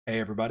Hey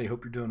everybody,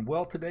 hope you're doing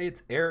well today.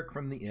 It's Eric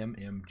from the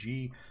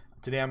MMG.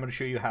 Today I'm going to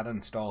show you how to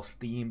install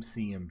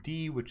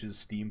SteamCMD, which is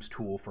Steam's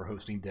tool for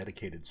hosting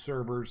dedicated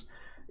servers.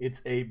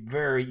 It's a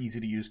very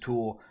easy to use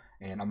tool,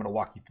 and I'm going to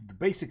walk you through the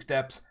basic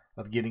steps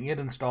of getting it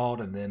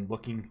installed and then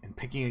looking and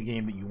picking a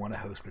game that you want to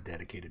host a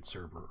dedicated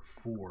server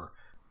for.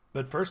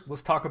 But first,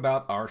 let's talk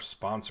about our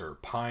sponsor,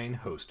 Pine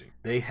Hosting.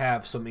 They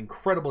have some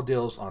incredible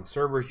deals on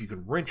servers. You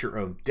can rent your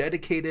own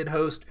dedicated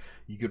host.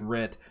 You can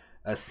rent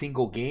a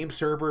single game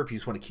server if you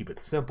just want to keep it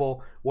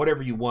simple,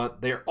 whatever you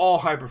want. They're all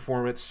high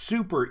performance,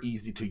 super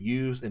easy to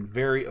use, and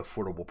very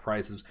affordable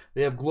prices.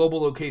 They have global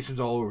locations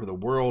all over the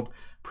world,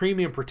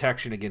 premium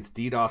protection against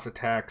DDoS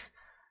attacks.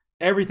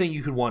 Everything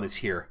you could want is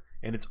here,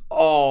 and it's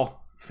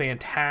all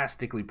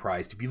fantastically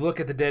priced. If you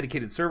look at the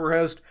dedicated server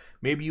host,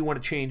 maybe you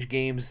want to change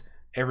games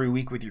every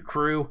week with your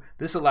crew.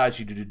 This allows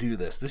you to do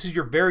this. This is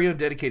your very own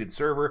dedicated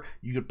server.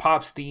 You could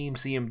pop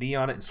SteamCMD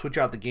on it and switch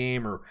out the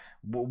game or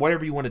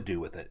whatever you want to do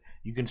with it.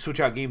 You can switch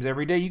out games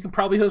every day. You can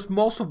probably host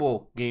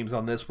multiple games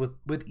on this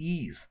with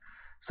ease.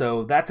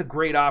 So that's a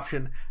great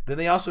option. Then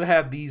they also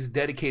have these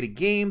dedicated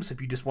games. If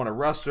you just want a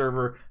Rust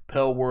server,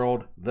 Pell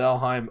World,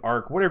 Valheim,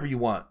 Ark, whatever you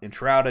want,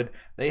 Enshrouded,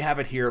 they have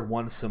it here at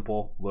one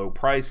simple low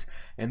price.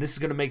 And this is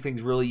going to make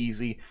things really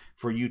easy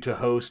for you to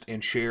host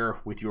and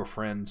share with your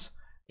friends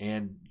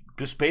and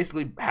just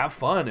basically have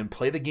fun and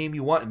play the game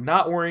you want and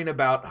not worrying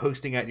about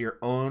hosting at your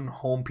own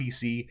home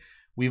PC.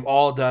 We've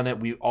all done it.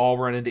 We all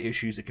run into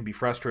issues. It can be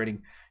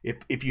frustrating.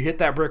 If you hit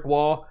that brick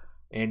wall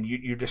and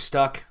you're just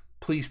stuck,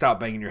 please stop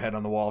banging your head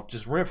on the wall.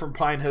 Just rent from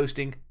Pine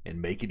Hosting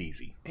and make it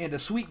easy. And to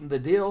sweeten the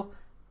deal,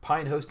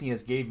 Pine Hosting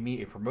has gave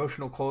me a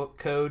promotional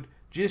code.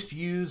 Just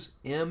use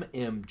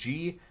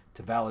MMG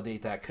to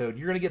validate that code.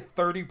 You're going to get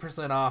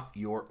 30% off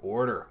your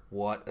order.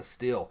 What a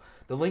steal.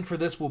 The link for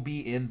this will be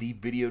in the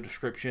video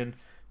description.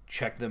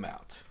 Check them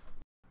out.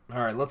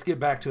 All right, let's get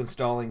back to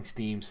installing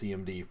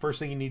SteamCMD. First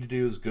thing you need to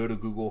do is go to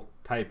Google,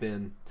 type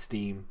in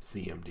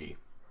SteamCMD.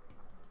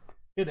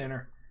 Hit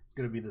enter. It's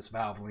going to be this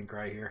Valve link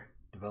right here,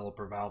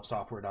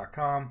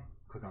 developervalvesoftware.com.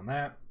 Click on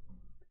that.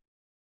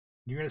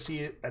 You're going to see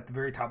it at the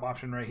very top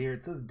option right here.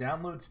 It says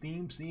download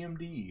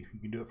SteamCMD. You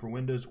can do it for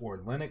Windows or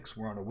Linux.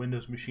 We're on a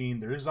Windows machine.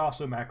 There is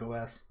also Mac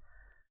OS.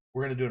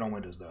 We're going to do it on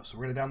Windows though. So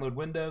we're going to download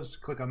Windows.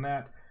 Click on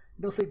that.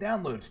 They'll say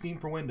download Steam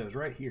for Windows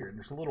right here. And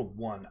there's a little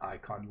one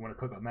icon. You want to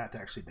click on that to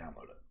actually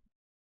download it.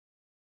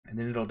 And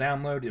then it'll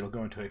download. It'll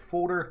go into a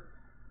folder.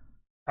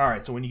 All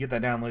right, so when you get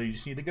that download, you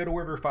just need to go to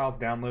wherever your files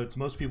downloads.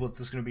 Most people, it's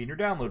just going to be in your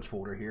downloads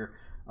folder here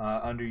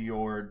under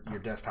your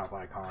desktop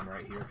icon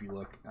right here if you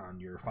look on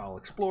your file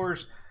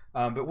explorers.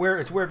 But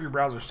it's wherever your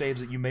browser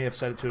saves it. You may have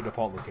set it to a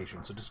default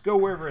location. So just go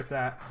wherever it's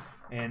at.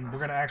 And we're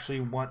going to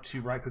actually want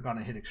to right-click on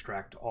it and hit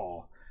Extract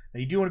All. Now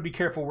you do want to be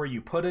careful where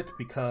you put it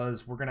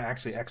because we're going to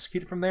actually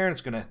execute it from there and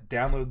it's going to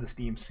download the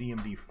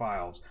SteamCMD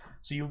files.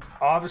 So you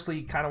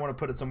obviously kind of want to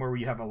put it somewhere where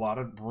you have a lot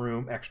of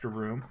room, extra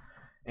room.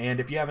 And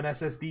if you have an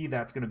SSD,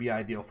 that's going to be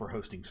ideal for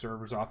hosting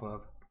servers off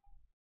of.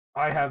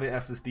 I have an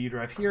SSD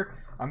drive here.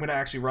 I'm going to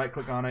actually right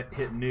click on it,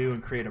 hit new,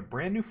 and create a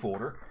brand new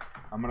folder.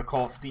 I'm going to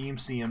call it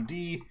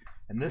SteamCMD,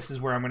 and this is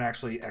where I'm going to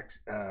actually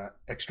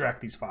extract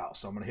these files.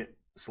 So I'm going to hit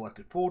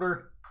selected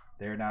folder.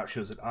 There, now it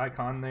shows an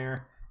icon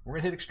there. We're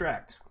going to hit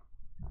extract.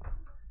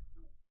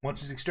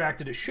 Once it's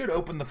extracted, it should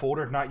open the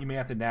folder. If not, you may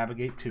have to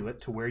navigate to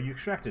it to where you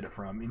extracted it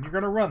from. And you're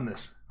going to run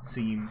this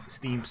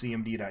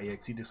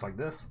SteamCMD.exe just like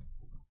this.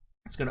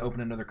 It's going to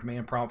open another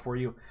command prompt for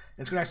you. And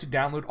it's going to actually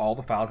download all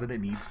the files that it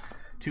needs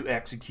to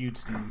execute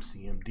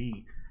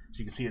SteamCMD. So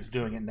you can see it's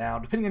doing it now.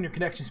 Depending on your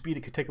connection speed,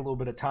 it could take a little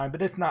bit of time,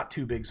 but it's not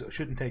too big, so it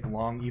shouldn't take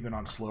long, even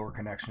on slower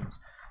connections.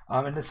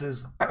 And this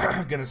is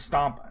going to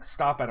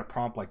stop at a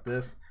prompt like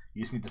this.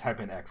 You just need to type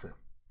in exit.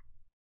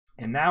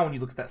 And now when you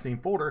look at that same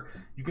folder,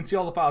 you can see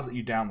all the files that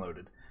you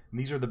downloaded. And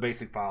these are the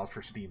basic files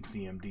for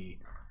SteamCMD.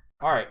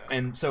 All right,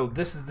 and so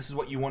this is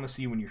what you want to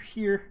see when you're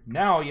here.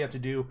 Now all you have to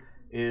do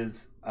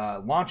is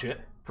launch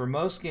it. For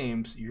most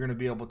games, you're going to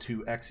be able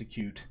to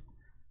execute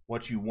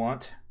what you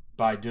want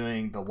by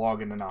doing the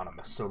login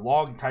anonymous. So you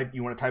want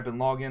to type in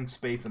login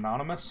space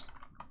anonymous,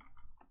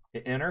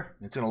 hit enter,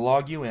 it's going to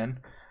log you in.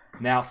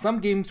 Now some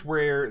games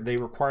where they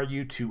require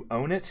you to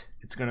own it,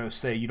 it's going to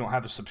say you don't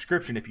have a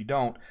subscription. If you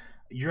don't,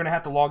 you're going to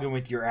have to log in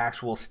with your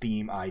actual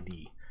Steam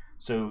ID.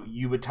 So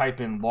you would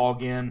type in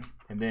login,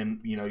 and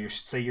then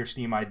say your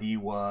Steam ID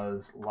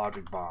was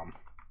Logic Bomb.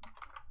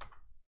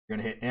 You're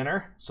going to hit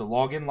enter. So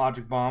log in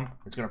Logic Bomb.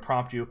 It's going to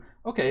prompt you,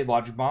 okay,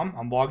 Logic Bomb,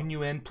 I'm logging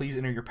you in. Please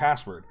enter your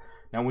password.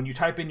 Now when you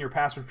type in your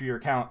password for your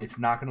account, it's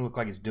not going to look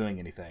like it's doing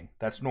anything.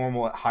 That's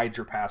normal. It hides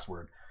your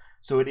password.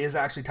 So it is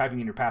actually typing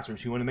in your password.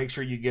 So you want to make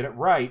sure you get it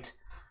right.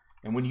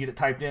 And when you get it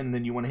typed in,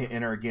 then you want to hit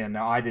enter again.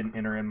 Now I didn't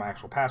enter in my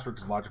actual password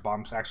because Logic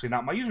Bomb's actually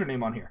not my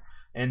username on here.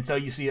 And so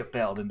you see it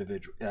failed,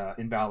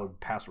 invalid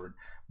password.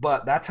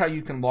 But that's how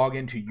you can log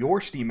into your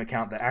Steam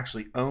account that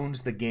actually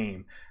owns the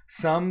game.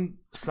 Some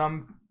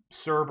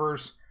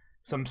servers,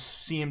 some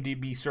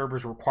CMDB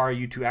servers require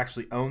you to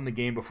actually own the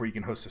game before you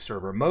can host a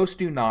server. Most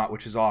do not,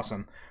 which is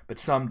awesome, but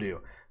some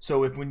do.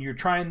 So when you're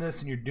trying this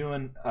and you're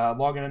doing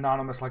login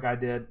anonymous like I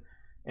did,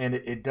 and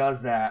it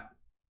does that,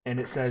 and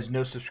it says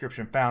no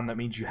subscription found. That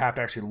means you have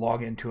to actually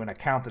log into an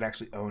account that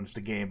actually owns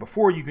the game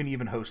before you can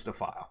even host the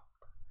file.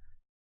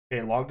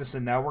 Okay, logged us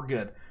in. Now we're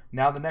good.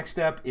 Now the next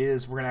step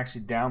is we're going to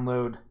actually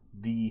download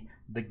the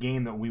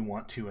game that we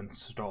want to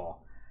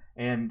install.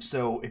 And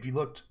so if you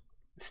looked,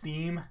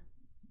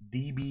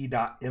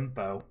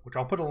 SteamDB.info, which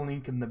I'll put a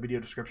link in the video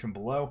description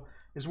below,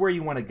 is where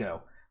you want to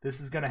go. This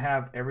is going to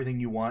have everything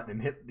you want,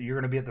 and you're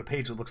going to be at the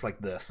page that looks like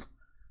this.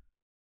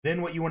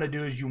 Then what you want to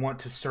do is you want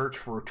to search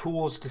for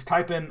tools. Just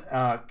type in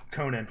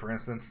Conan, for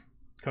instance.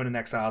 Conan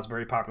Exile is a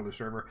very popular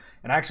server.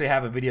 And I actually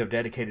have a video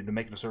dedicated to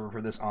making a server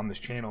for this on this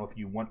channel if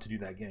you want to do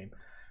that game.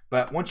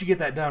 But once you get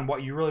that done,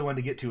 what you really want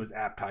to get to is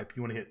app type.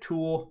 You want to hit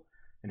Tool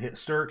and hit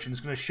Search, and it's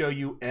going to show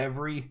you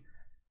every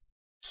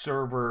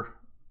server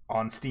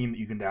on Steam that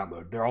you can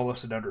download. They're all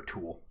listed under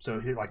Tool. So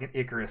hit like an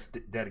Icarus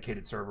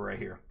dedicated server right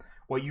here.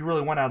 What you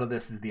really want out of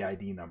this is the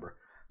ID number.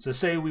 So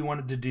say we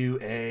wanted to do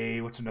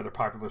what's another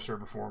popular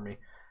server for me?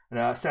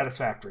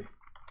 Satisfactory.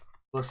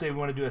 Let's say we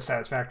want to do a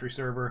Satisfactory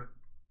server.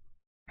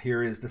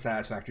 Here is the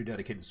Satisfactory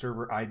dedicated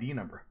server ID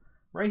number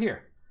right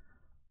here.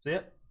 See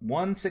it?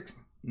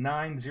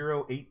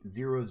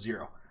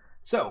 1690800.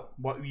 So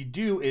what you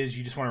do is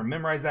you just want to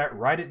memorize that,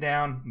 write it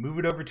down, move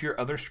it over to your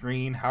other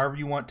screen, however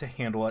you want to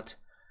handle it,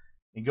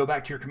 and go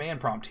back to your command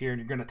prompt here, and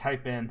you're going to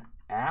type in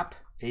app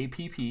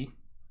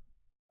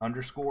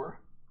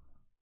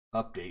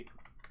 _update,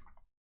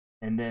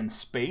 and then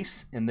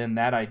space, and then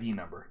that ID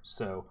number.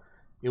 So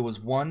it was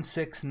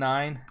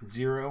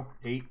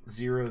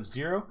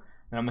 1690800,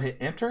 and I'm going to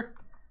hit enter,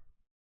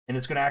 and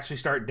it's going to actually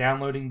start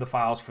downloading the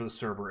files for the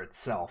server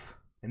itself.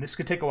 And this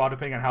could take a while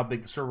depending on how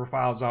big the server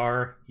files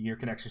are, your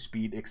connection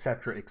speed,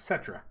 etc.,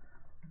 etc.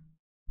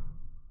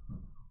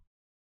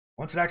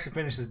 Once it actually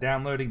finishes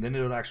downloading, then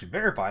it'll actually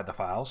verify the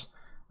files,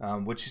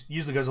 which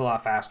usually goes a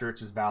lot faster.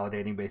 It's just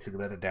validating basically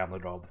that it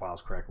downloaded all the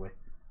files correctly.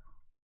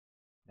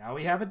 Now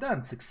we have it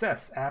done.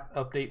 Success. App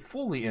update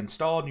fully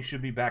installed. You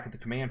should be back at the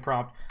command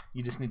prompt.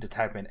 You just need to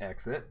type in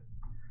exit.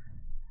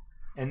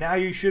 And now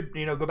you should,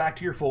 go back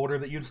to your folder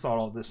that you installed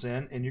all this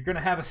in, and you're going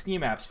to have a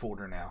Steam Apps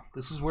folder now.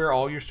 This is where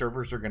all your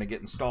servers are going to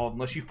get installed,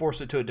 unless you force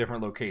it to a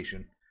different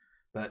location.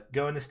 But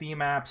go into Steam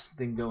Apps,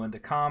 then go into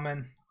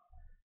Common.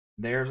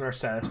 There's our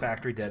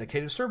Satisfactory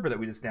dedicated server that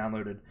we just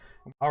downloaded.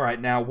 All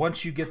right, now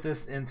once you get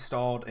this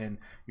installed and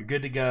you're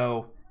good to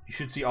go, you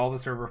should see all the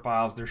server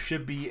files. There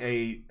should be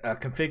a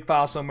config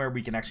file somewhere where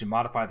you can actually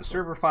modify the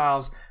server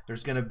files.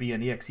 There's going to be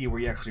an exe where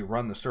you actually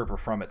run the server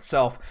from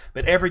itself.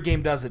 But every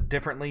game does it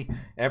differently.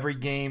 Every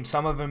game,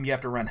 some of them you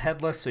have to run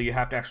headless, so you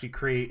have to actually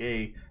create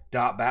a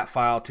 .bat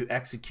file to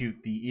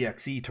execute the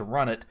exe to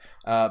run it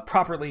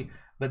properly.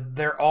 But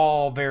they're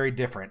all very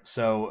different.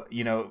 So,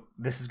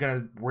 this is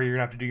where you're going to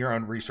have to do your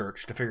own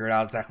research to figure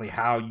out exactly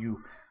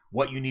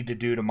what you need to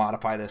do to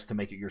modify this to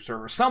make it your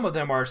server. Some of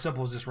them are as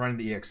simple as just running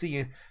the exe,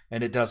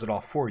 and it does it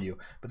all for you.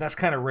 But that's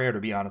kind of rare, to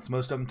be honest.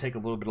 Most of them take a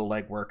little bit of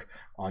legwork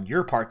on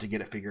your part to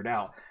get it figured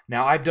out.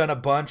 Now, I've done a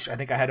bunch. I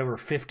think I had over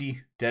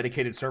 50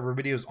 dedicated server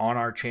videos on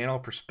our channel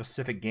for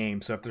specific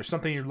games. So if there's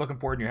something you're looking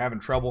for and you're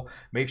having trouble,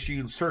 make sure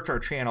you search our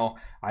channel.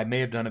 I may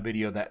have done a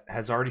video that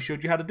has already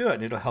showed you how to do it,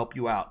 and it'll help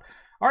you out.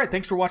 All right,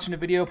 thanks for watching the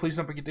video. Please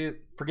don't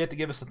forget to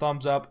give us a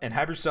thumbs up, and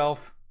have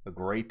yourself a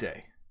great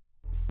day.